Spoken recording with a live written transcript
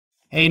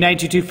Hey,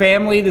 922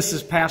 family, this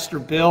is Pastor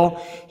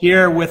Bill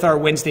here with our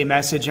Wednesday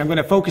message. I'm going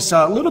to focus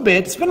a little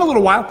bit, it's been a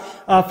little while,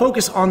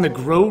 focus on the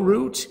grow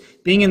root,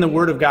 being in the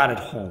Word of God at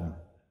home.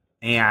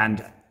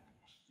 And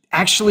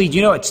actually,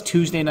 it's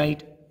Tuesday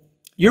night.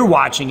 You're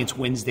watching, it's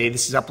Wednesday.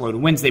 This is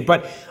uploaded Wednesday,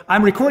 but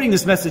I'm recording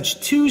this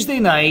message Tuesday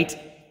night,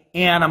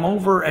 and I'm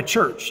over at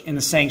church in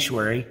the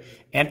sanctuary,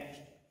 and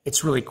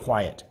it's really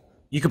quiet.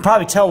 You can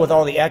probably tell with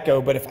all the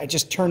echo, but if I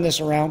just turn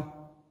this around,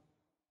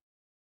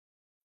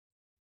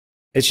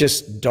 it's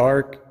just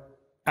dark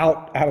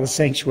out of the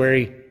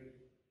sanctuary.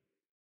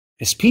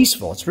 It's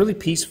peaceful. It's really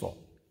peaceful.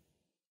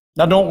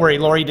 Now, don't worry.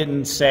 Lori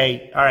didn't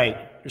say, all right,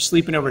 you're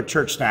sleeping over at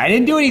church tonight. I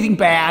didn't do anything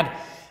bad.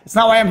 That's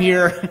not why I'm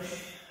here.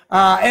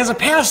 As a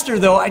pastor,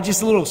 though,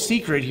 just a little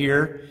secret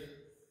here.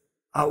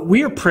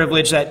 We are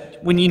privileged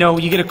that when,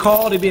 you get a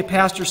call to be a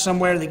pastor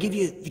somewhere, they give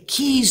you the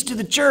keys to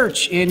the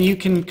church and you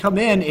can come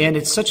in, and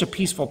it's such a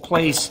peaceful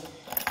place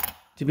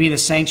to be in the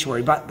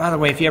sanctuary. By the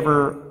way, if you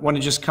ever want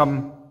to just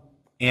come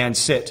and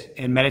sit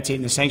and meditate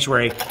in the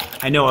sanctuary,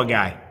 I know a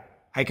guy.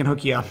 I can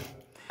hook you up.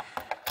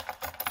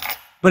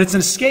 But it's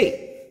an escape.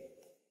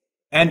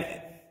 And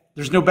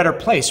there's no better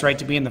place, right,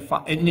 to be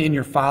in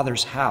your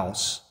Father's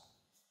house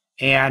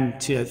and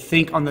to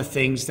think on the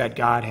things that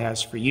God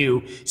has for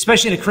you,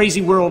 especially in a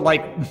crazy world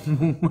like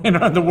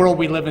the world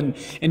we live in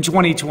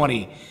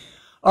 2020.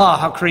 Oh,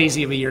 how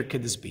crazy of a year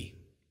could this be?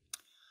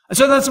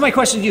 So that's my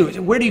question to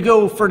you. Where do you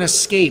go for an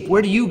escape?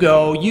 Where do you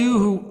go? You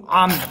who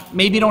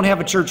maybe don't have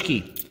a church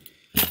key.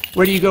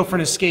 Where do you go for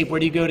an escape?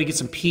 Where do you go to get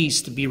some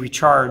peace, to be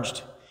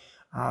recharged?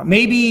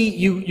 Maybe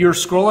you're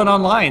scrolling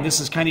online. This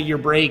is kind of your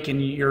break,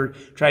 and you're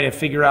trying to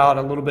figure out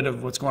a little bit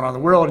of what's going on in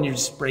the world, and you're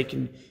just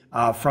breaking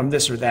from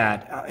this or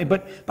that.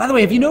 But by the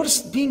way, have you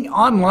noticed being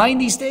online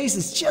these days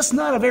is just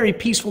not a very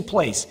peaceful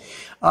place?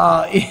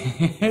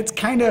 It's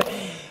kind of,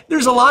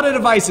 there's a lot of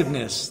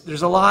divisiveness.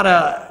 There's a lot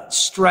of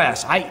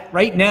stress.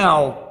 Right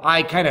now,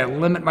 I kind of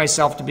limit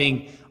myself to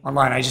being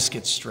online. I just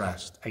get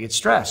stressed. I get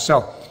stressed.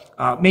 So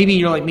maybe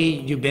you're like me,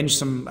 you binge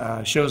some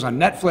shows on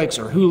Netflix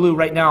or Hulu.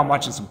 Right now I'm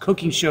watching some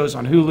cooking shows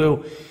on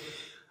Hulu.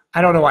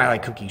 I don't know why I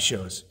like cooking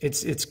shows.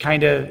 It's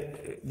kind of,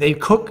 they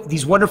cook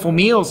these wonderful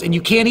meals and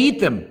you can't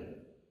eat them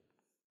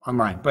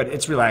online, but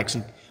it's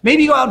relaxing.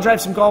 Maybe go out and drive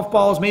some golf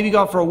balls. Maybe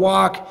go out for a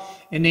walk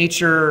in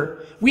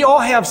nature. We all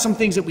have some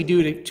things that we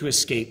do to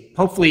escape,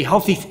 hopefully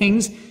healthy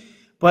things.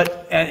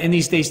 But in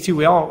these days too,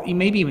 we all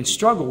maybe even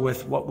struggle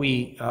with what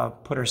we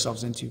put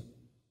ourselves into.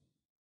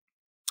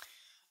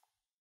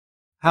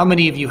 How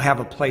many of you have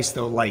a place,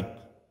 though, like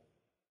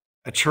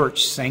a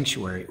church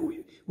sanctuary,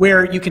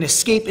 where you can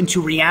escape into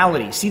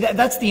reality? See,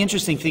 that's the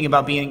interesting thing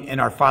about being in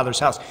our Father's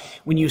house.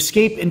 When you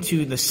escape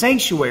into the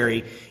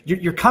sanctuary,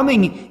 you're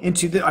coming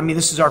into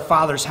this is our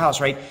Father's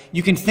house, right?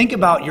 You can think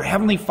about your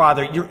Heavenly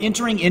Father. You're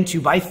entering into,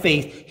 by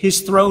faith,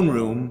 His throne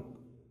room,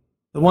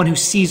 the one who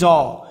sees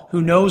all,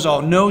 who knows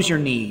all, knows your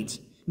needs,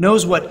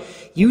 knows what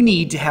you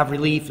need to have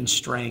relief and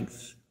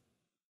strength.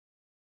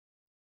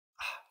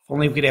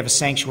 Only we could have a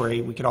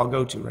sanctuary we could all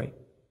go to, right?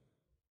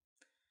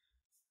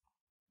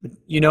 But,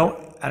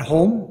 at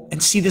home,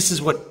 and see, this is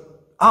what,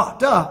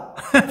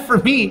 for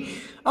me,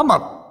 I'm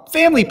a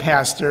family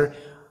pastor.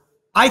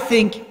 I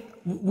think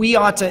we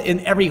ought to, in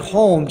every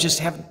home, just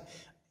have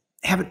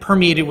it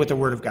permeated with the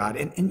Word of God.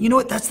 And you know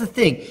what? That's the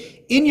thing.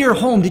 In your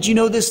home, did you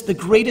know this? The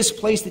greatest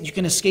place that you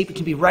can escape, it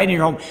can be right in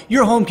your home.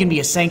 Your home can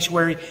be a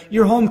sanctuary.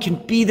 Your home can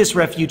be this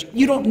refuge.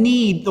 You don't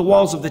need the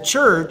walls of the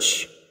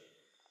church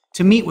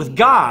to meet with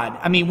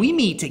God. We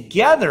meet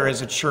together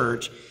as a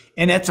church,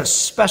 and that's a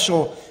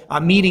special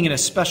meeting and a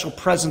special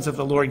presence of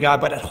the Lord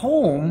God. But at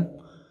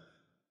home,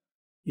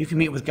 you can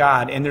meet with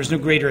God, and there's no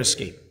greater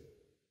escape.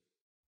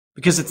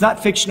 Because it's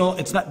not fictional,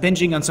 it's not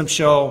binging on some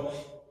show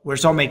where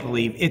it's all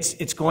make-believe.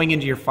 It's going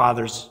into your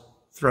Father's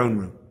throne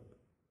room.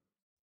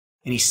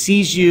 And He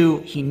sees you,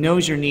 He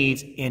knows your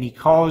needs, and He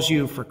calls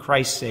you, for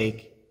Christ's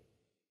sake,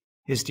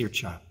 His dear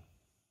child.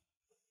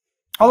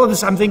 All of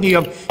this I'm thinking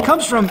of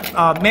comes from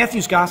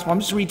Matthew's Gospel. I'm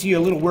just read to you a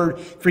little word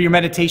for your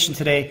meditation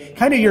today,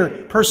 kind of your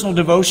personal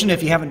devotion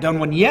if you haven't done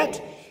one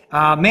yet.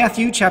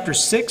 Matthew chapter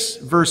 6,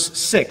 verse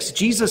 6.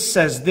 Jesus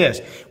says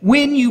this: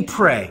 when you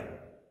pray,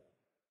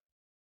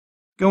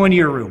 go into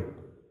your room,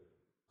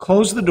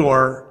 close the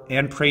door,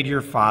 and pray to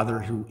your Father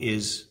who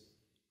is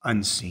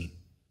unseen.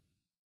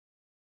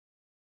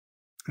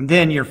 And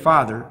then your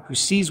Father, who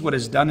sees what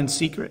is done in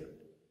secret,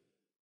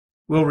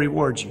 will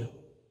reward you.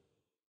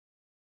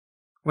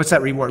 What's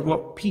that reward? Well,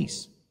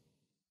 peace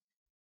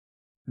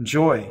and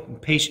joy and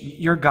patience.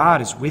 Your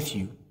God is with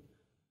you.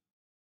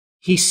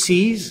 He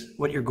sees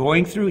what you're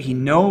going through. He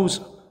knows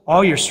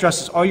all your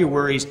stresses, all your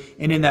worries.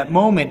 And in that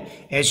moment,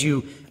 as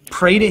you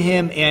pray to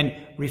Him and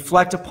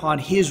reflect upon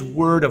His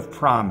word of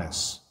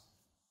promise,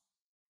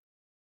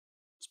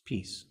 it's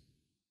peace.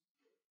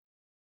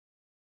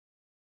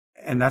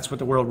 And that's what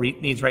the world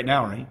needs right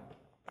now, right?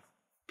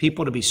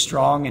 People to be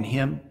strong in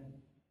Him,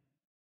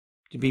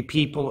 to be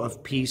people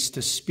of peace,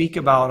 to speak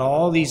about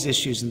all these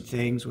issues and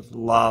things with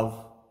love,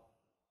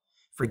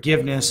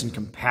 forgiveness, and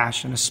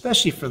compassion,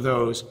 especially for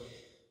those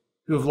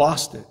who have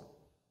lost it.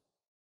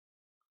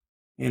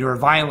 and who are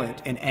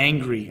violent and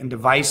angry and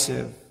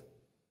divisive,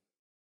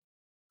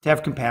 to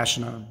have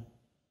compassion on them.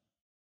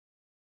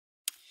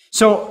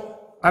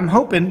 So I'm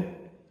hoping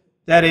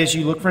that as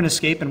you look for an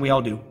escape, and we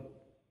all do,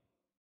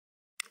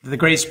 the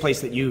greatest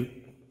place that you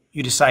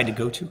decide to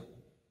go to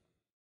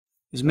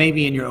is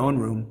maybe in your own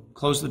room,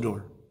 close the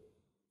door,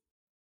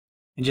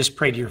 and just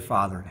pray to your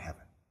Father in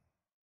heaven.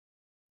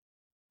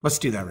 Let's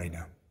do that right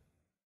now.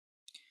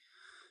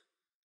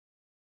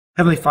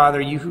 Heavenly Father,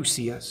 you who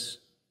see us,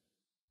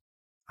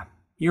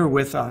 you're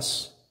with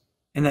us,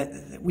 and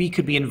that we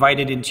could be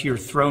invited into your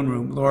throne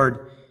room.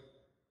 Lord,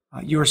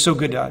 you are so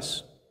good to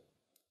us.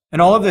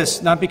 And all of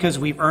this, not because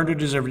we've earned or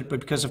deserved it, but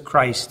because of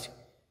Christ,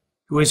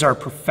 who is our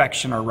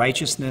perfection, our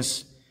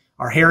righteousness,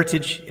 our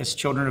heritage as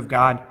children of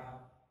God,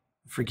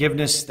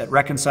 forgiveness that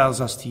reconciles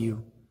us to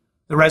you,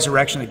 the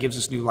resurrection that gives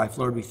us new life.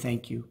 Lord, we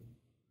thank you.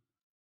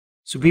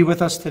 So be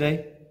with us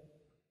today.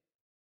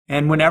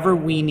 And whenever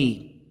we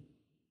need,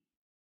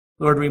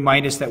 Lord,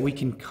 remind us that we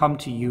can come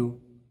to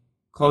you,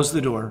 close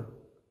the door,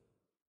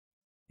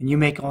 and you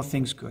make all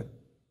things good.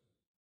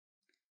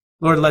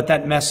 Lord, let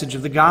that message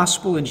of the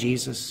gospel in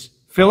Jesus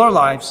fill our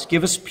lives,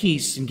 give us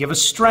peace, and give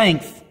us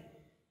strength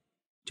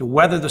to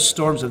weather the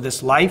storms of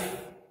this life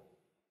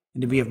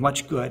and to be of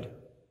much good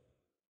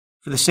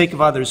for the sake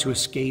of others who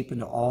escape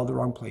into all the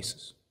wrong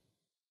places.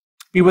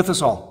 Be with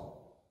us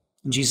all.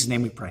 In Jesus'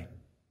 name we pray.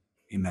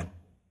 Amen.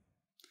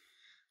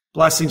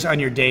 Blessings on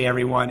your day,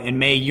 everyone, and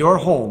may your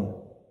home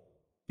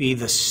be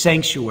the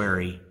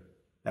sanctuary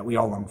that we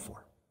all long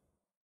for.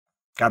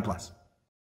 God bless.